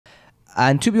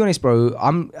And to be honest, bro,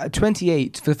 I'm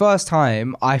 28. For the first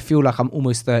time, I feel like I'm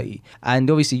almost 30. And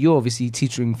obviously, you're obviously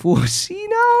teetering 40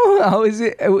 now. How is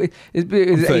it? Is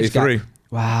it 33.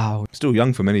 Wow. Still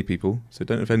young for many people, so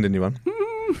don't offend anyone.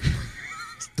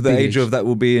 The age of that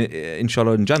will be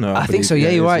inshallah in Jannah. I think so. Yeah,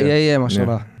 you're right. Yeah,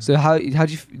 mashallah. Yeah. So how do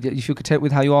you feel content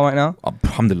with how you are right now?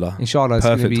 Alhamdulillah. Inshallah.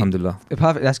 Perfect. Alhamdulillah.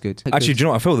 Perfect. That's good. Actually, do you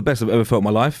know what? I feel the best I've ever felt in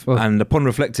my life. Oh. And upon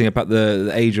reflecting about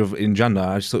the age of in Jannah,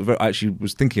 I actually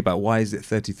was thinking about why is it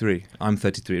 33? I'm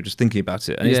 33. I'm just thinking about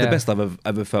it, and it's the best I've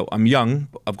ever felt. I'm young.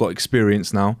 I've got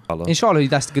experience now. Inshallah,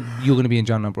 that's good. You're gonna be in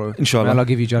Jannah, bro. Inshallah. And I'll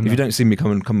give you Jannah. If you don't see me,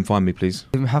 come and find me, please.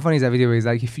 How funny is that video? Is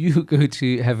like if you go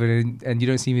to heaven and you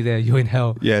don't see me there, you're in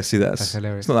hell. Yeah, see that's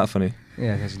hilarious. It's not that funny.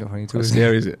 Yeah, it's actually not funny at all. That's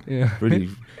scary, is it? Yeah. Really.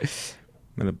 Actually,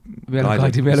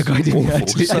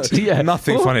 yeah.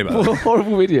 Nothing funny about it.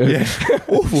 Horrible video. Yeah.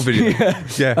 Awful video. Yeah.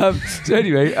 Yeah. So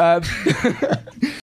anyway.